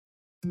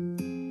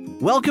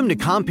Welcome to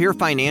Compere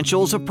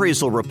Financial's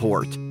Appraisal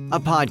Report, a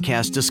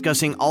podcast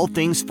discussing all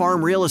things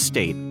farm real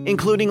estate,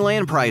 including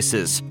land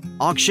prices,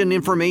 auction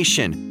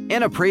information,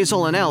 and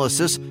appraisal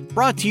analysis,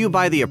 brought to you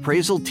by the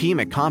appraisal team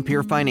at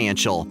Compere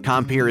Financial.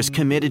 Compere is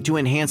committed to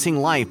enhancing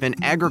life in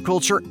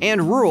agriculture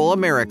and rural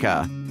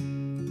America.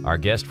 Our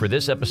guest for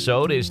this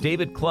episode is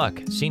David Kluck,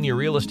 Senior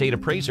Real Estate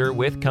Appraiser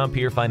with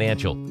Compere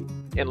Financial.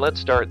 And let's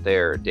start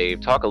there, Dave.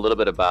 Talk a little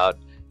bit about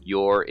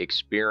your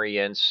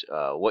experience,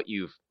 what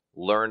you've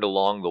learned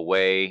along the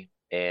way,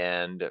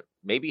 and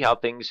maybe how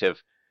things have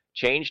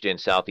changed in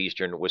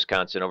southeastern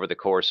Wisconsin over the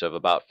course of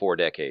about 4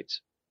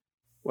 decades.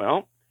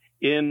 Well,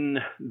 in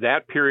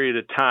that period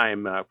of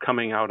time,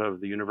 coming out of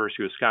the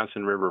University of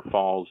Wisconsin River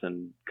Falls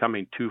and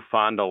coming to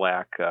Fond du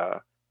Lac,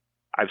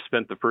 I've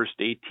spent the first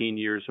 18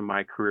 years of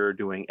my career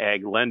doing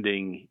ag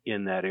lending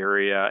in that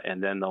area,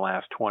 and then the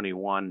last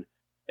 21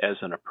 as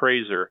an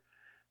appraiser.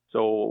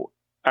 So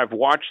I've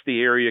watched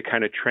the area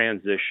kind of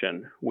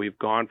transition. We've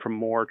gone from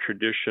more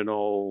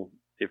traditional,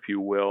 if you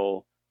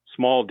will,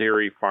 small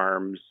dairy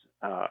farms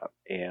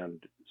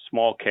and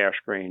small cash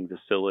grain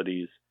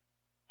facilities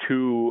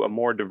to a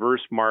more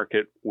diverse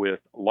market with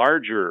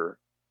larger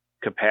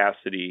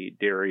capacity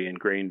dairy and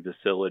grain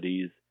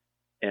facilities,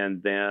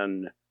 and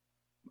then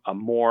a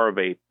more of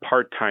a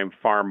part-time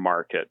farm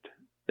market.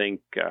 Think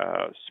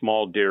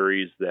small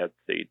dairies that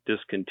they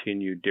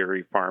discontinued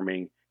dairy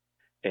farming,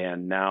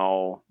 and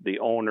now the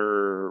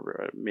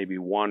owner, maybe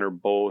one or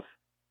both,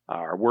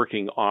 are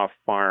working off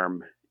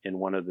farm in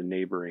one of the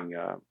neighboring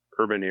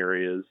urban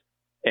areas,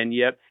 and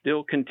yet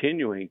still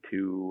continuing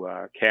to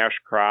cash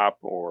crop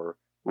or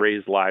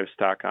raise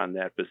livestock on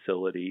that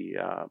facility,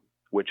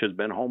 which has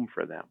been home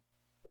for them.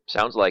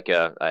 Sounds like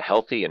a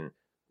healthy and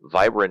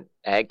vibrant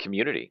ag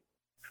community.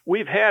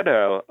 We've had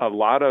a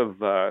lot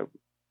of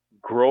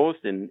growth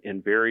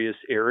in various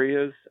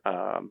areas.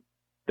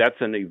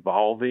 That's an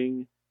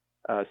evolving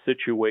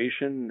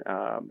situation,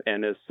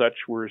 and as such,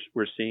 we're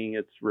seeing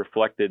it's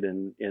reflected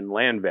in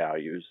land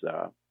values.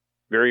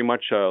 Very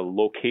much a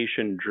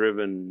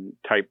location-driven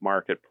type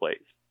marketplace.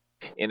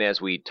 And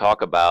as we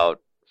talk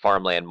about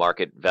farmland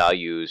market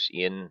values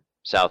in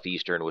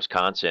southeastern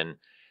Wisconsin,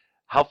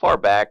 how far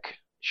back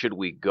should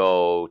we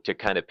go to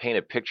kind of paint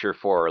a picture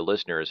for our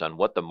listeners on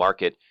what the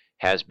market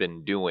has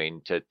been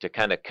doing to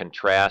kind of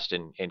contrast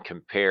and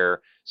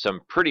compare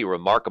some pretty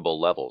remarkable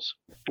levels?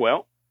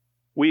 Well,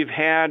 we've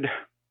had,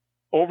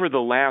 over the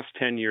last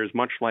 10 years,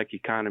 much like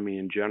economy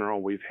in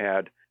general, we've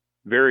had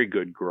very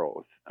good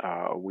growth.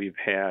 We've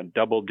had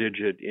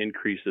double-digit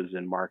increases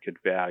in market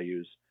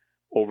values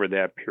over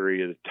that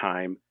period of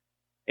time.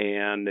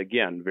 And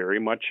again, very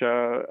much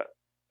a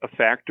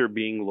factor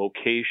being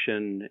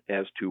location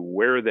as to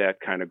where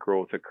that kind of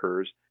growth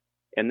occurs.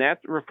 And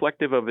that's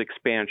reflective of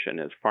expansion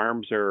as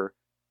farms are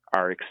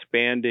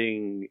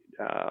expanding,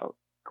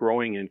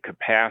 growing in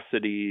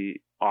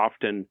capacity.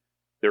 Often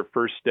their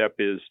first step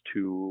is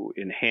to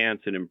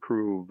enhance and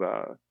improve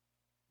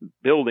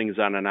buildings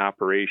on an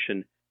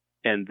operation.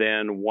 And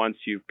then once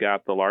you've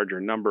got the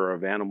larger number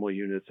of animal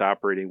units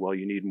operating, well,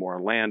 you need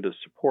more land to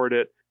support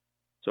it.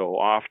 So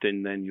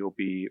often then you'll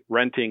be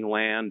renting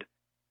land.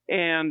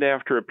 And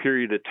after a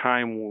period of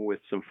time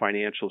with some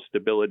financial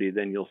stability,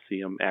 then you'll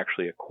see them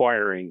actually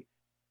acquiring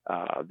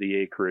the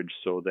acreage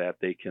so that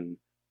they can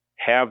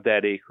have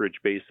that acreage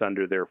base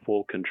under their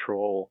full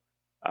control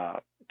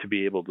to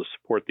be able to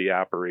support the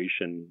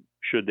operation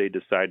should they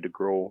decide to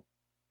grow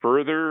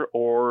further,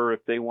 or if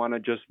they want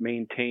to just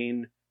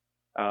maintain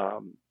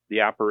the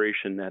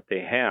operation that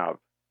they have.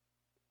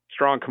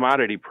 Strong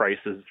commodity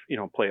prices,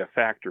 play a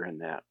factor in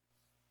that.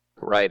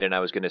 Right, and I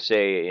was going to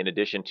say, in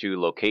addition to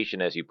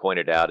location, as you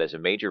pointed out, as a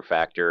major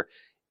factor,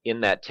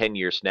 in that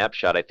 10-year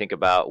snapshot, I think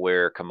about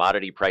where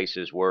commodity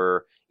prices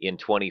were in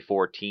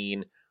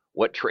 2014,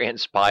 what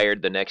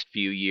transpired the next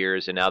few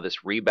years, and now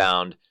this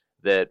rebound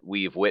that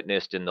we've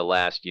witnessed in the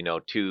last,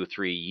 2-3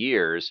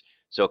 years.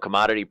 So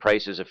commodity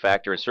price is a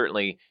factor, and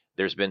certainly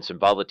there's been some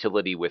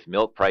volatility with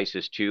milk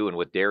prices too, and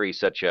with dairy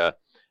such a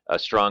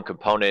strong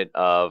component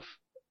of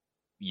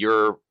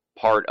your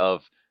part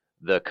of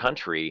the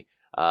country.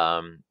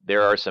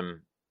 There are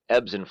some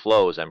ebbs and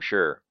flows, I'm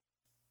sure.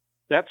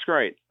 That's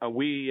right.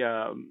 We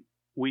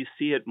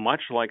see it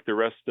much like the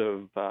rest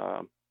of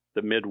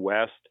the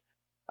Midwest.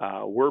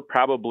 We're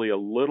probably a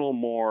little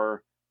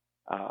more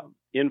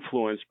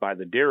influenced by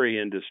the dairy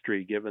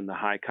industry, given the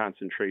high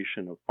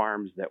concentration of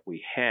farms that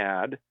we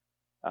had.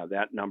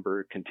 That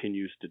number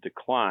continues to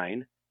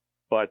decline.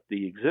 But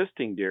the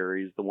existing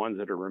dairies, the ones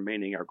that are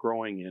remaining, are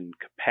growing in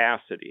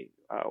capacity.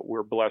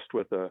 We're blessed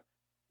with a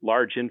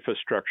large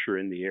infrastructure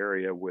in the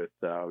area with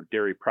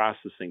dairy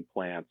processing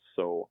plants.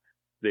 So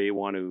they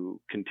want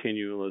to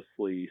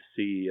continuously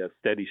see a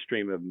steady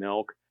stream of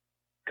milk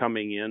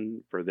coming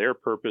in for their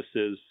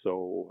purposes.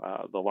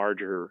 So the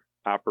larger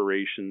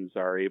operations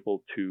are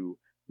able to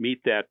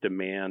meet that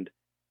demand.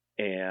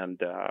 And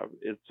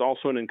it's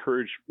also an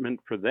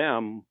encouragement for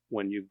them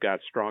when you've got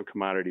strong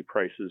commodity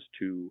prices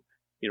to,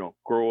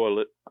 grow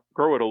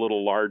it a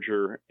little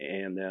larger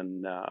and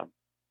then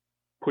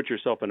put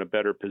yourself in a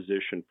better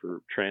position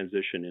for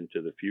transition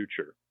into the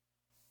future.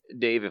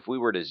 Dave, if we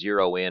were to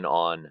zero in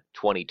on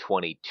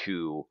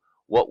 2022,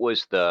 what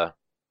was the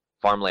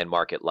farmland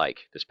market like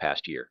this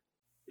past year?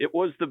 It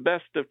was the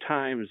best of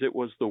times. It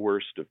was the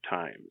worst of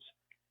times.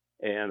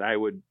 And I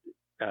would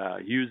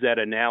use that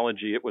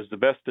analogy. It was the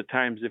best of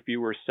times if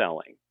you were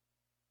selling.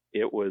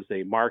 It was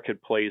a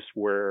marketplace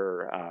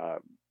where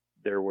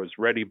there was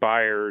ready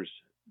buyers.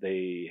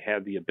 They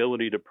had the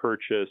ability to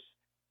purchase.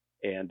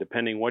 And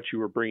depending what you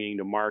were bringing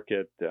to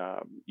market,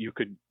 you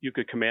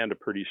could command a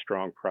pretty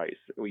strong price.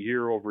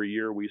 Year over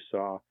year, we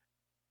saw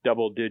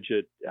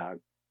double-digit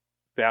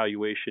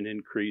valuation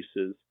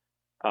increases.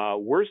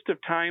 Worst of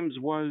times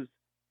was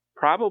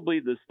probably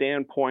the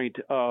standpoint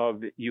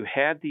of you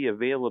had the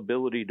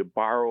availability to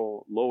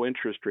borrow low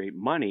interest rate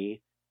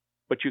money,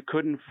 but you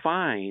couldn't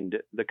find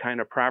the kind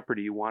of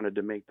property you wanted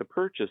to make the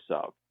purchase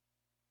of.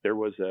 There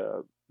was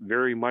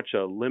very much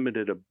a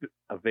limited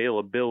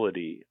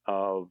availability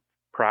of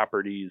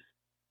properties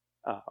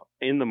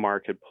in the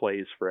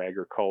marketplace for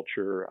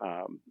agriculture.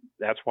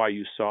 That's why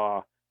you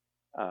saw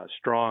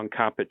strong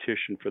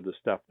competition for the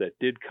stuff that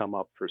did come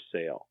up for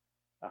sale.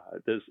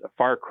 There's a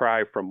far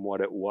cry from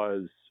what it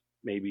was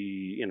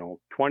maybe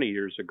 20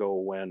 years ago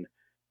when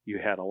you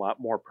had a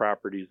lot more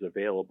properties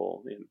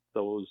available. And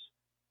those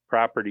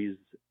properties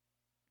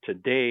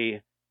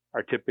today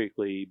are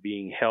typically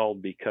being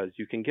held because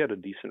you can get a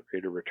decent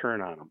rate of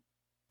return on them.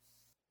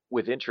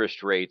 With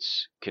interest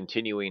rates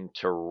continuing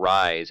to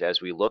rise as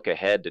we look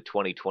ahead to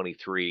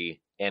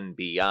 2023 and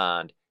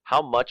beyond,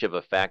 how much of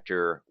a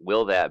factor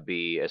will that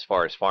be as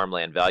far as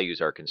farmland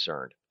values are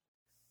concerned?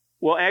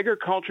 Well,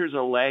 agriculture is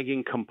a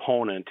lagging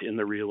component in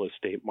the real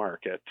estate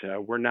market.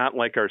 We're not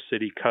like our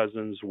city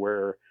cousins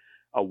where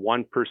a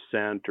 1%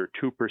 or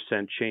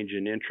 2% change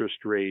in interest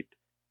rate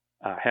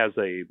has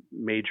a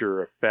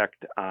major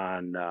effect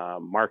on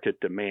market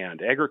demand.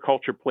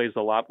 Agriculture plays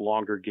a lot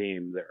longer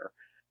game there.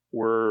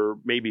 We're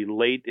maybe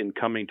late in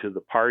coming to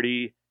the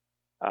party.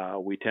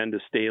 We tend to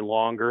stay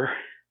longer.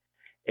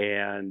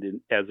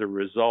 And as a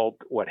result,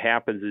 what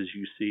happens is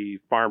you see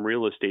farm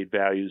real estate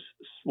values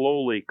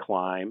slowly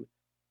climb,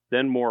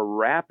 then more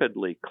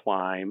rapidly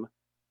climb,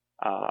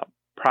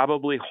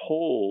 probably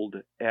hold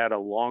at a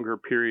longer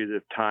period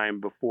of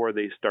time before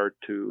they start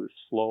to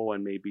slow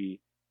and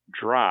maybe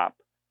drop.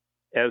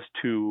 As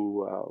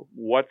to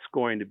what's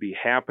going to be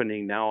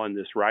happening now in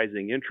this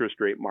rising interest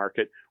rate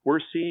market, we're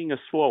seeing a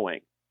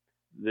slowing.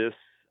 This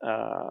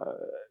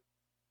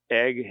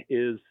ag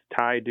is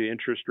tied to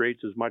interest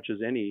rates as much as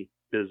any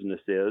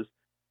business is.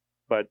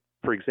 But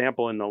for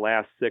example, in the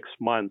last 6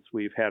 months,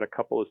 we've had a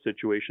couple of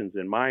situations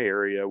in my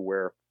area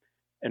where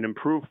an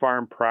improved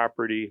farm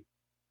property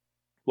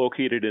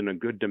located in a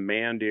good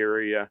demand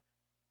area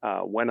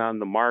went on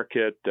the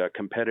market,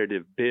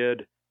 competitive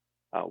bid.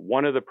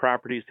 One of the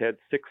properties had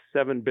 6,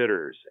 7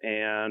 bidders,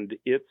 and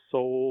it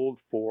sold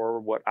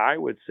for what I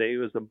would say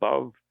was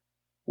above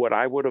what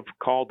I would have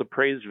called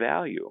appraised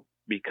value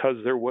because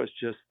there was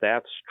just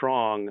that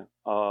strong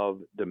of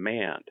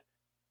demand.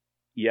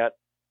 Yet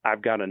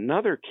I've got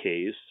another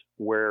case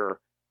where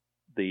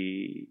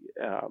the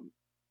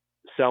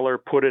seller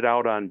put it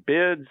out on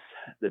bids.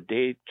 The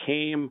date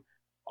came,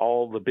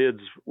 all the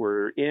bids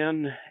were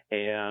in,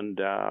 and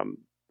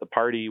the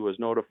party was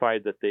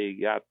notified that they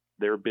got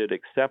their bid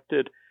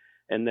accepted,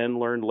 and then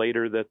learned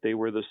later that they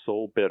were the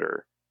sole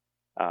bidder.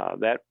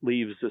 That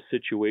leaves a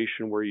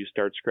situation where you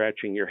start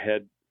scratching your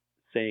head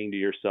saying to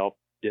yourself,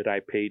 did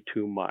I pay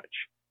too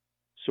much?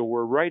 So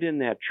we're right in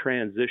that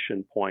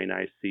transition point,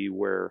 I see,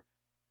 where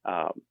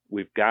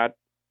we've got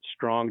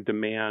strong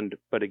demand,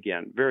 but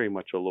again, very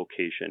much a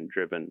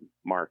location-driven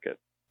market.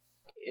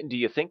 And do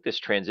you think this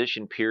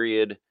transition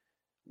period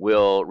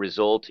will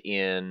result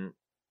in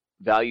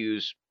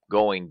values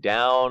going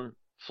down,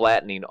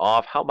 flattening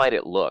off? How might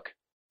it look?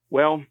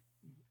 Well,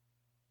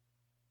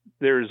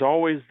 there's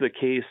always the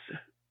case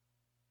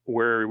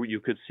where you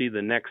could see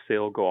the next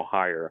sale go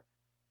higher.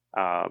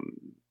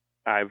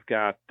 I've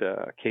got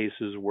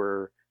cases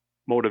where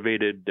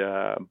motivated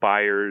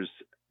buyers,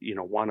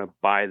 want to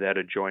buy that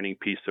adjoining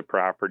piece of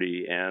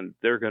property, and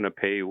they're going to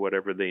pay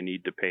whatever they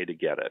need to pay to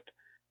get it.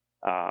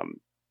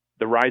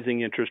 The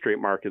rising interest rate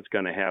market's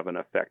going to have an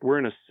effect. We're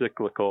in a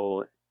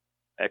cyclical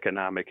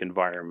economic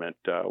environment.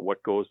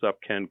 What goes up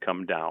can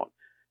come down.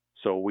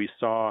 So we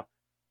saw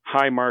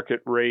high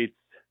market rates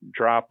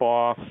drop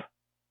off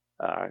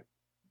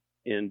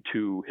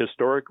into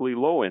historically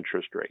low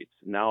interest rates.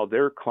 Now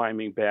they're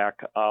climbing back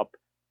up,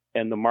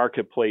 and the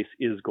marketplace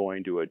is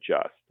going to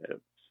adjust.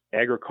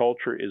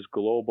 Agriculture is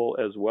global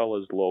as well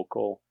as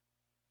local.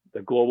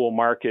 The global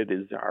market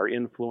is our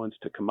influence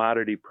to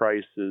commodity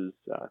prices.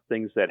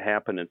 Things that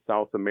happen in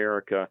South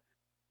America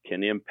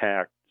can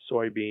impact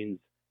soybeans,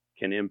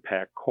 can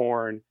impact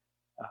corn.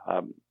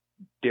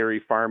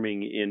 Dairy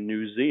farming in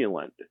New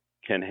Zealand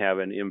can have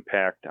an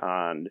impact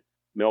on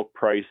milk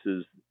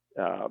prices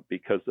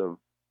because of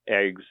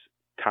eggs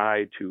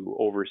tied to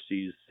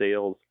overseas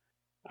sales.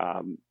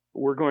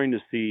 We're going to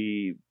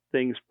see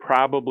things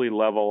probably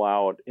level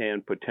out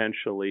and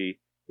potentially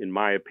in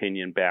my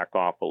opinion, back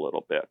off a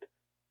little bit.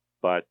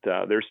 But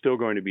there's still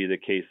going to be the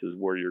cases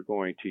where you're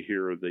going to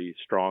hear the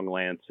strong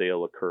land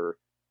sale occur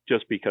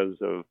just because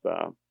of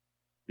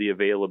the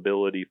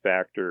availability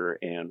factor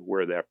and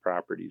where that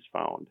property is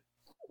found.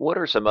 What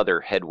are some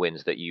other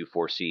headwinds that you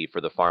foresee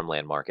for the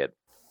farmland market?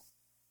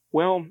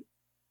 Well,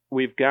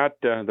 we've got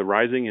the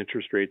rising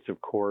interest rates,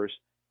 of course.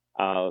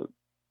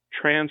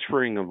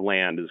 Transferring of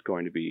land is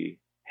going to be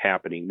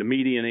happening. The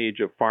median age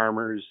of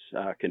farmers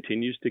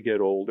continues to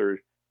get older.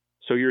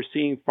 So you're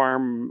seeing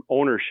farm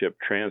ownership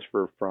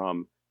transfer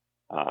from,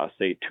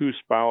 say, two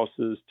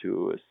spouses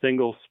to a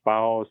single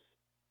spouse,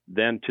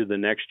 then to the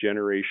next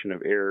generation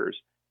of heirs.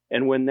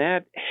 And when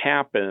that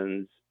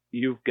happens,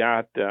 you've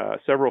got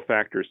several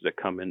factors that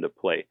come into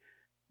play.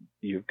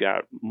 You've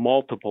got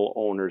multiple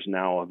owners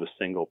now of a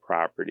single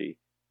property,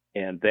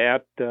 and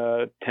that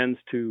tends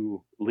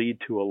to lead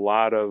to a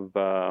lot of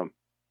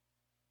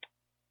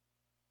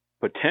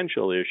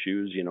potential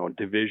issues,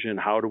 division.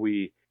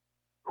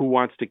 Who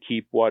wants to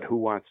keep what, who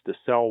wants to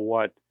sell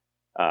what?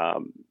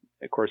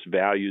 Of course,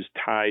 values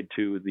tied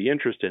to the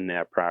interest in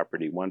that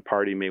property. One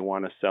party may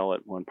want to sell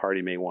it, one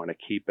party may want to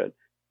keep it.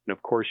 And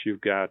of course,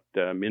 you've got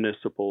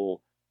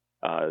municipal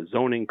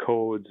zoning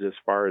codes as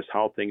far as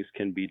how things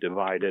can be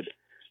divided.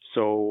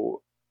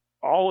 So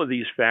all of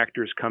these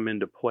factors come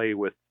into play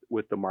with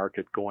the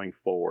market going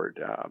forward.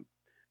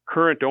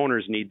 Current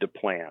owners need to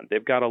plan.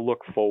 They've got to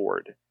look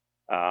forward.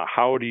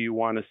 How do you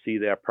want to see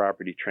that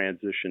property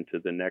transition to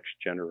the next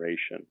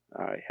generation?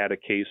 I had a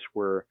case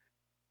where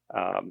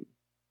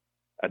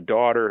a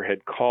daughter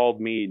had called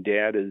me,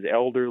 Dad is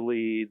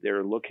elderly.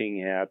 They're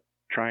looking at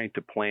trying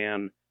to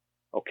plan,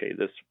 okay,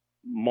 this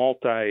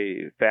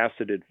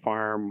multifaceted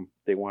farm,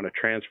 they want to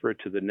transfer it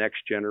to the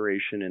next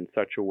generation in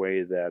such a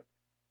way that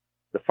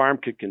the farm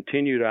could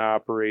continue to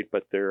operate,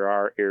 but there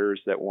are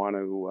heirs that want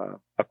to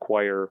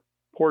acquire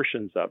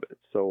portions of it.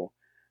 So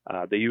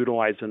they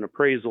utilize an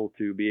appraisal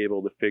to be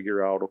able to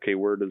figure out, okay,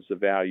 where does the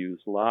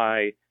values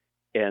lie?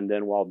 And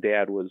then while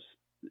Dad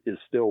is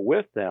still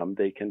with them,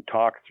 they can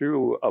talk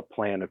through a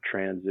plan of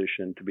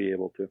transition to be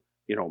able to,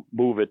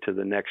 move it to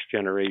the next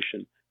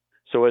generation.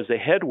 So as a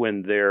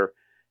headwind there,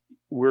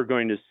 we're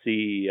going to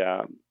see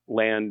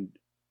land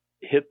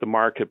hit the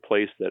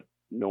marketplace that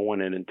no one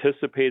had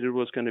anticipated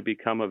was going to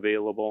become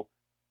available.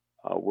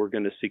 We're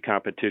going to see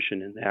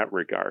competition in that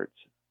regards.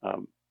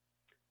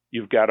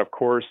 You've got, of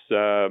course,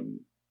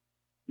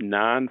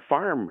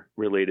 non-farm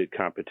related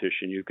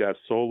competition. You've got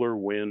solar,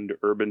 wind,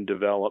 urban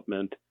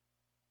development.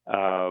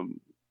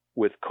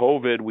 With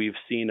COVID, we've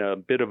seen a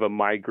bit of a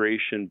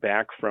migration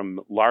back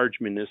from large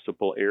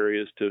municipal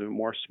areas to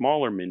more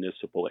smaller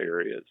municipal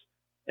areas.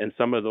 And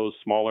some of those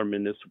smaller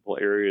municipal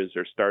areas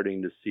are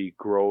starting to see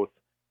growth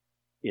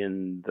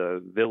in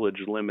the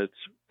village limits,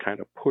 kind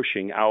of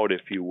pushing out,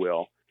 if you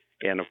will.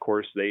 And of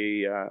course,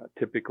 they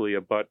typically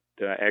abut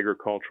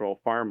agricultural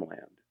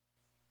farmland.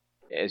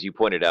 As you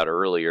pointed out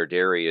earlier,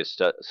 dairy is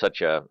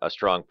such a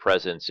strong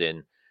presence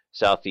in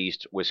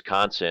southeast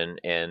Wisconsin,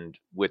 and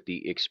with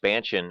the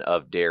expansion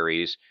of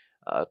dairies,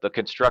 the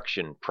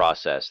construction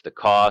process, the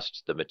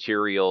costs, the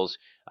materials.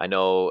 I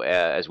know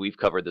as we've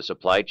covered the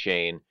supply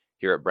chain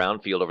here at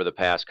Brownfield over the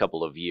past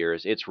couple of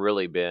years, it's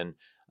really been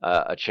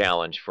a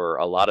challenge for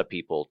a lot of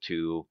people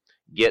to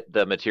get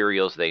the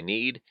materials they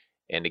need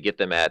and to get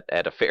them at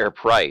a fair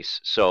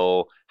price.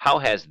 So how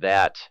has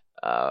that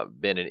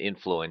been an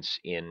influence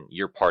in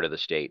your part of the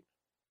state?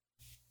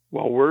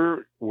 Well,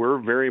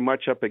 we're very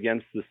much up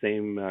against the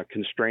same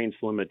constraints,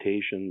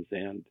 limitations,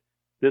 and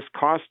this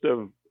cost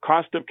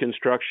of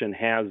construction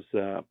has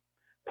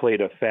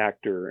played a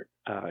factor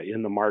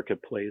in the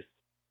marketplace.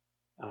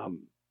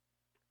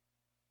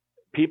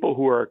 People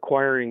who are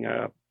acquiring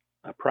a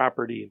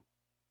property,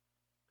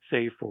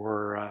 say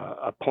for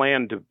a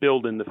plan to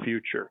build in the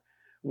future,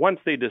 once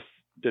they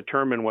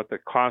determine what the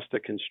cost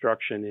of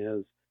construction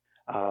is,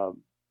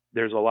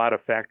 there's a lot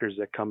of factors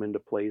that come into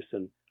place,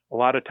 and a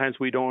lot of times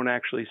we don't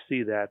actually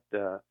see that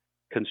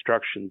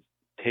construction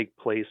take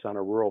place on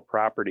a rural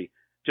property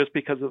just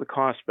because of the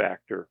cost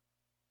factor.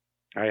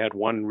 I had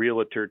one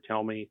realtor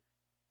tell me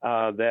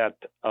that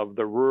of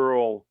the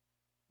rural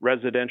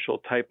residential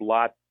type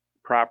lot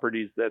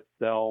properties that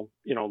sell,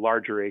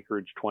 larger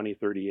acreage, 20,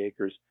 30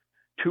 acres,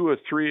 2 or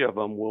 3 of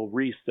them will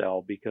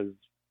resell because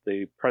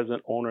the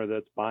present owner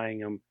that's buying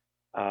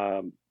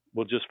them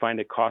will just find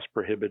it cost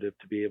prohibitive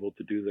to be able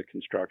to do the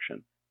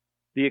construction.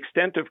 The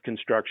extent of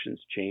construction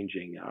is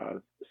changing.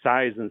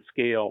 Size and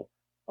scale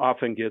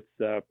often gets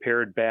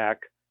pared back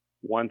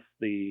once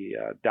the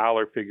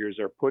dollar figures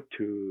are put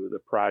to the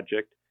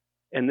project.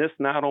 And this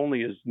not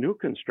only is new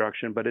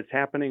construction, but it's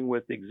happening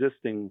with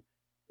existing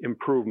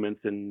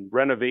improvements and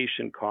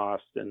renovation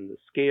costs and the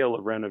scale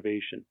of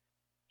renovation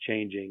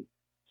changing.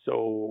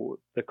 So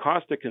the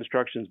cost of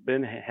construction has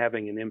been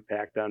having an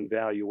impact on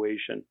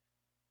valuation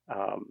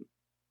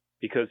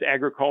because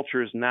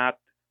agriculture is not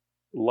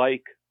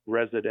like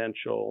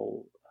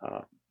residential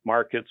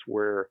markets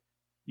where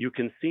you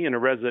can see in a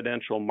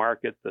residential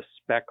market the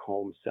spec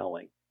home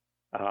selling.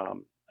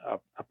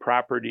 A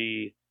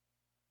property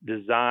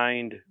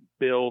designed,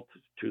 built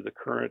to the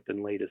current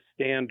and latest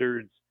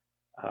standards,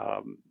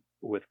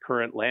 with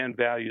current land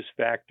values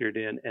factored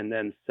in, and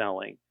then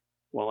selling.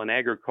 Well, in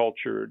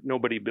agriculture,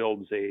 nobody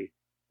builds a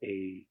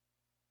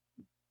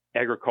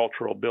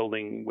agricultural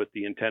building with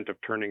the intent of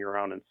turning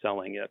around and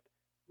selling it,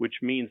 which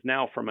means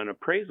now from an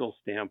appraisal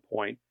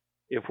standpoint,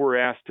 if we're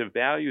asked to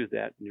value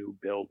that new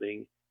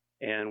building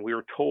and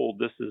we're told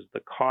this is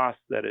the cost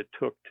that it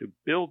took to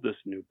build this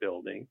new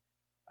building,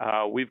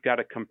 we've got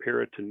to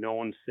compare it to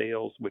known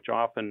sales, which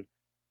often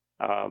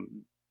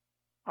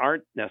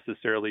aren't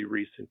necessarily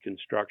recent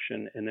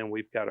construction. And then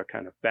we've got to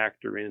kind of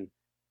factor in,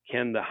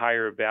 can the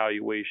higher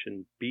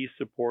valuation be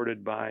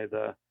supported by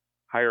the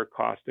higher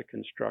cost of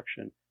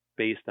construction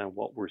based on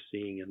what we're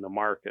seeing in the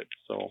market?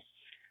 So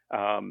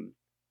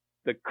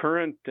the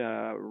current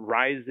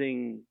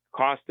rising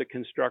cost of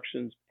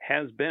constructions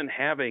has been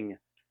having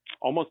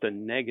almost a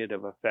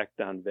negative effect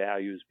on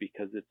values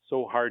because it's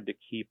so hard to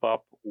keep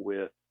up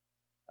with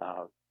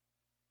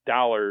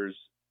dollars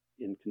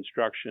in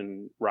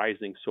construction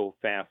rising so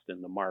fast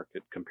in the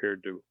market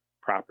compared to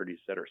properties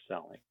that are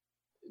selling.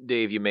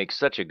 Dave, you make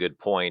such a good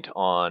point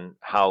on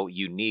how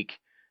unique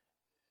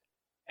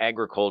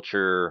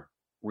agriculture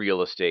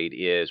real estate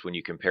is when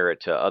you compare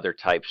it to other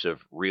types of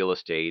real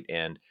estate.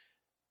 And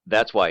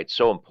that's why it's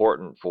so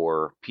important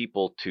for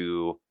people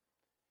to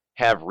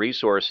have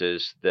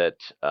resources that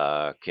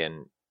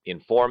can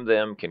inform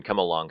them, can come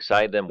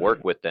alongside them,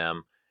 work with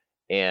them.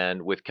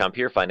 And with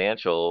Compeer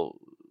Financial,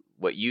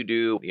 what you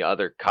do, the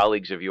other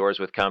colleagues of yours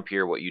with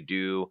Compeer, what you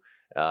do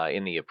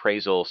in the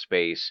appraisal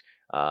space,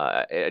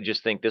 I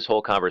just think this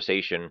whole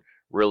conversation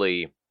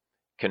really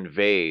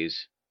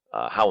conveys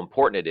how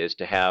important it is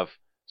to have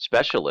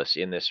specialists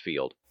in this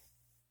field.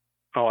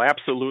 Oh,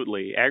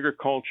 absolutely.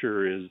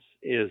 Agriculture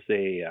is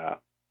a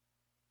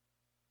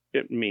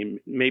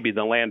maybe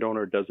the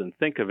landowner doesn't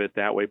think of it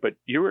that way, but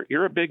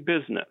you're a big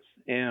business,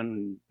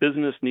 and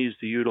business needs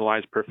to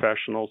utilize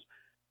professionals.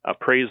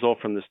 Appraisal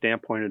from the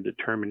standpoint of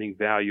determining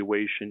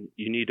valuation,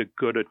 you need a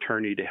good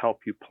attorney to help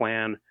you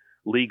plan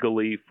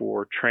legally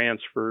for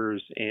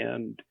transfers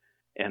and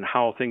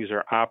how things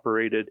are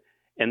operated.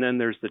 And then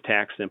there's the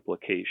tax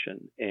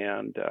implication.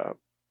 And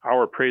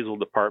our appraisal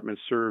department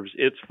serves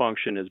its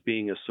function as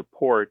being a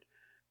support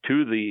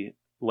to the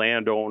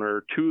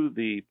landowner, to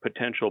the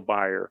potential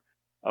buyer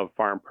of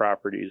farm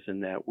properties, in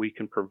that we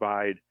can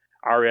provide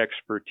our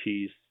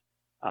expertise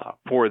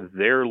for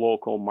their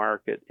local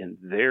market and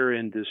their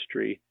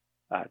industry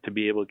to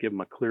be able to give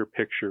them a clear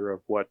picture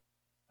of what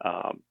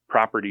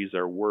properties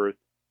are worth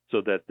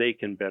so that they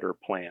can better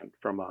plan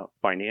from a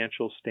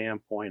financial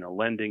standpoint, a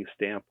lending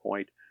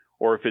standpoint,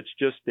 or if it's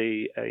just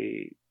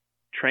a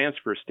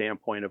transfer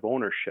standpoint of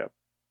ownership.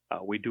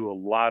 We do a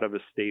lot of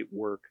estate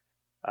work,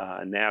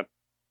 and that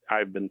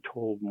I've been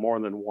told more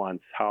than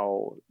once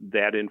how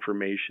that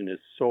information is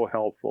so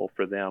helpful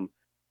for them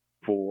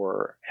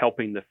for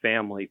helping the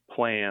family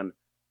plan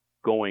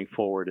going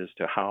forward as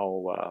to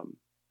how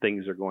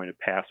things are going to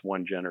pass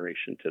one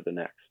generation to the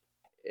next.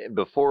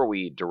 Before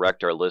we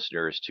direct our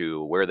listeners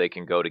to where they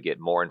can go to get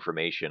more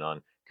information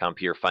on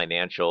Compeer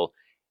Financial,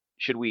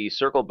 should we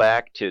circle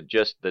back to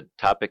just the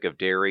topic of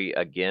dairy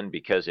again,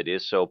 because it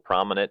is so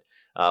prominent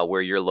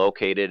where you're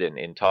located,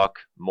 and talk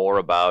more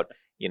about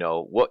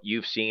what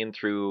you've seen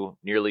through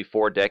nearly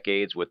 4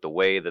 decades with the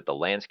way that the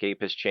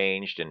landscape has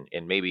changed,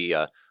 and maybe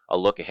a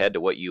look ahead to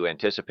what you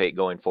anticipate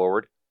going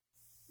forward?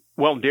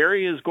 Well,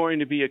 dairy is going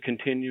to be a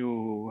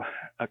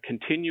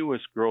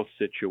continuous growth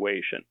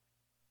situation.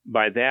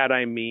 By that,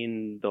 I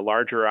mean the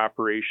larger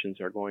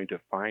operations are going to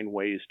find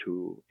ways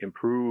to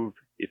improve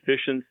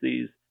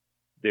efficiencies.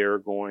 They're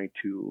going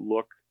to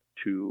look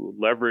to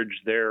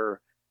leverage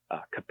their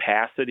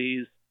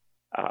capacities.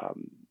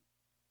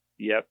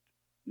 Yet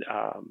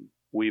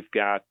we've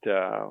got,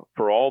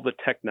 for all the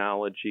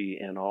technology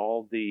and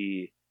all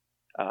the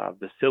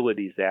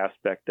facilities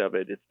aspect of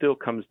it, it still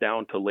comes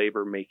down to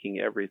labor making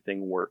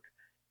everything work.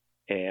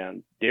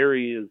 And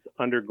dairy is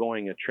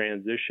undergoing a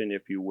transition,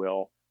 if you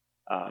will,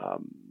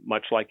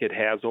 much like it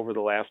has over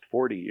the last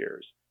 40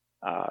 years,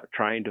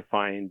 trying to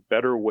find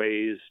better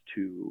ways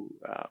to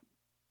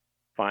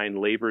find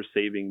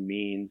labor-saving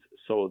means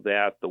so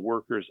that the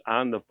workers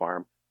on the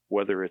farm,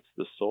 whether it's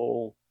the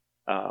sole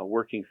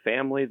working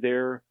family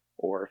there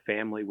or a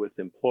family with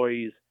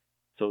employees,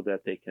 so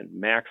that they can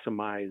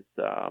maximize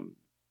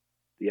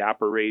the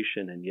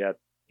operation and yet,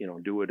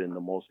 do it in the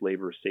most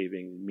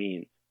labor-saving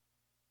means.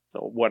 So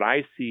what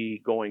I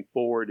see going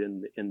forward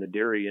in the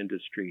dairy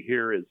industry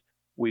here is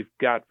we've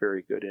got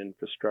very good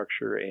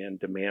infrastructure and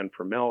demand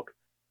for milk.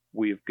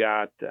 We've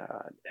got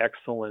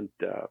excellent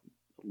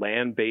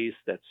land base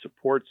that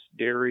supports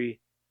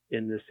dairy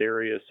in this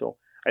area. So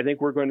I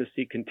think we're going to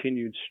see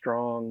continued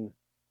strong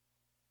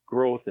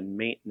growth and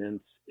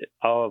maintenance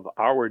of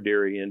our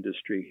dairy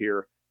industry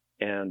here.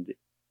 And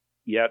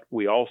yet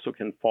we also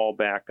can fall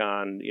back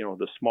on,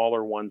 the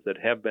smaller ones that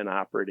have been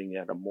operating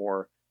at a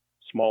more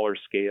smaller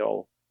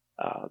scale,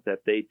 that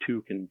they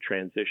too can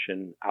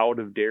transition out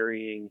of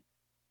dairying.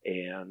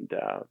 And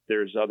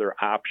there's other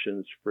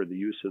options for the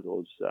use of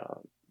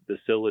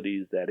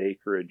facilities, that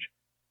acreage,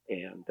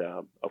 and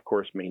of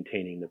course,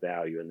 maintaining the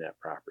value in that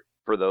property.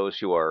 For those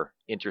who are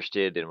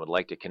interested and would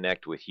like to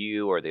connect with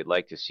you, or they'd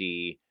like to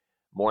see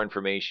more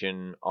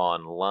information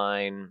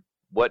online,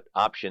 what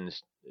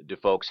options do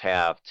folks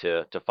have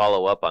to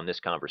follow up on this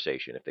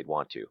conversation if they'd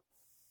want to?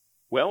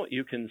 Well,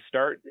 you can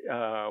start.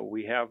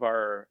 We have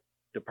our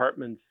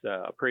department's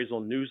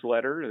appraisal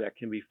newsletter that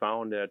can be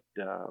found at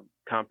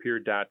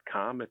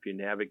compeer.com. If you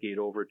navigate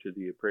over to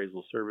the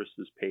appraisal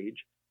services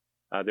page,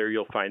 there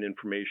you'll find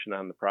information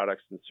on the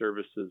products and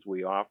services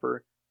we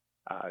offer.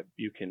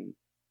 You can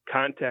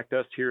contact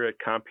us here at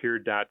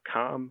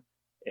compeer.com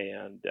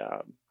and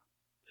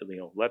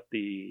let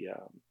the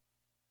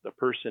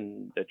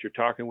person that you're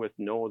talking with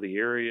know the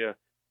area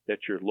that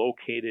you're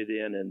located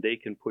in, and they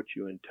can put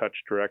you in touch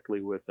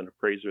directly with an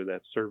appraiser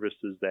that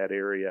services that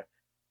area.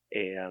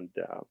 And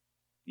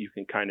you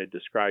can kind of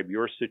describe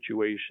your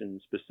situation,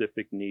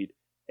 specific need,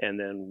 and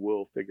then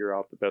we'll figure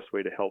out the best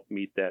way to help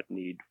meet that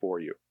need for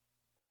you.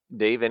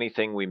 Dave,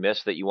 anything we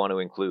missed that you want to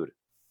include?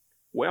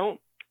 Well,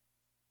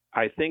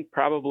 I think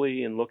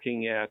probably in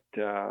looking at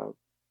the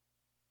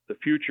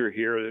future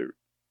here,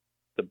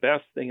 the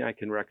best thing I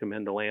can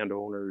recommend to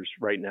landowners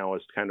right now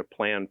is to kind of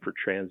plan for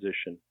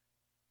transition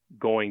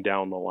going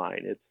down the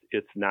line.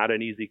 It's not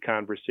an easy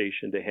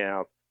conversation to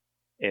have,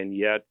 and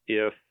yet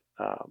if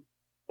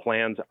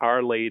plans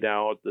are laid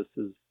out, this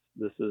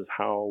is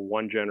how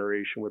one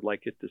generation would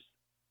like it to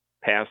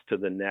pass to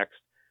the next.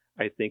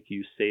 I think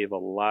you save a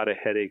lot of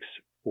headaches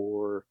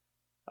for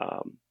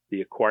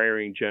the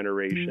acquiring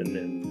generation,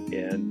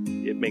 and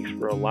it makes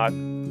for a lot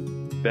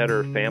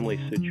better family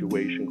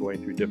situation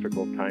going through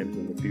difficult times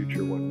in the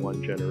future when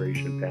one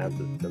generation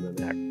passes to the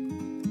next.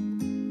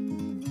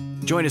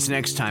 Join us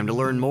next time to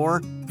learn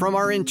more from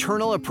our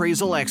internal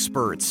appraisal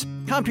experts.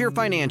 Compeer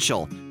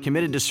Financial,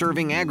 committed to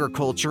serving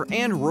agriculture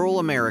and rural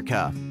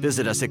America.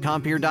 Visit us at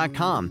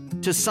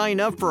compeer.com to sign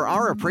up for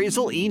our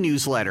appraisal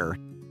e-newsletter.